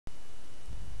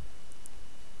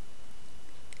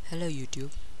Hello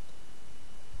YouTube.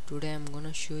 Today I'm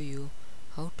gonna show you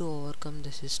how to overcome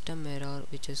the system error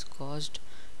which is caused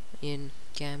in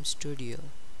CamStudio.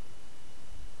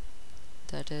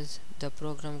 That is, the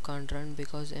program can't run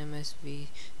because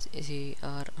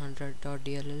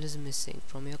MSVCR100.dll is missing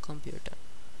from your computer.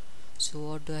 So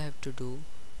what do I have to do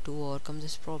to overcome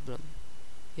this problem?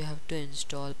 You have to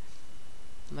install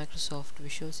Microsoft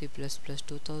Visual C++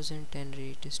 2010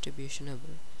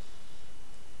 Redistributable.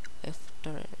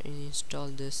 After you install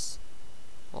this,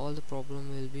 all the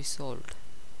problem will be solved.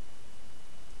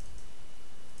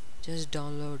 Just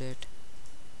download it.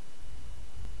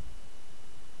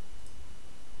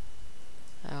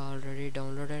 I already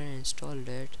downloaded and installed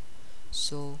it,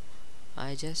 so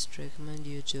I just recommend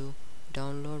you to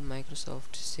download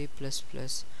Microsoft C++,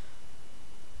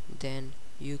 then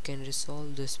you can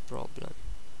resolve this problem.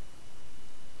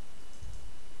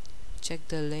 Check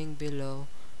the link below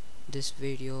this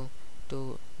video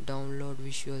to download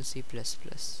Visual C++.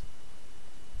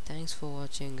 Thanks for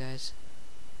watching, guys.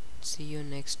 See you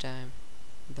next time.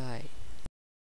 Bye.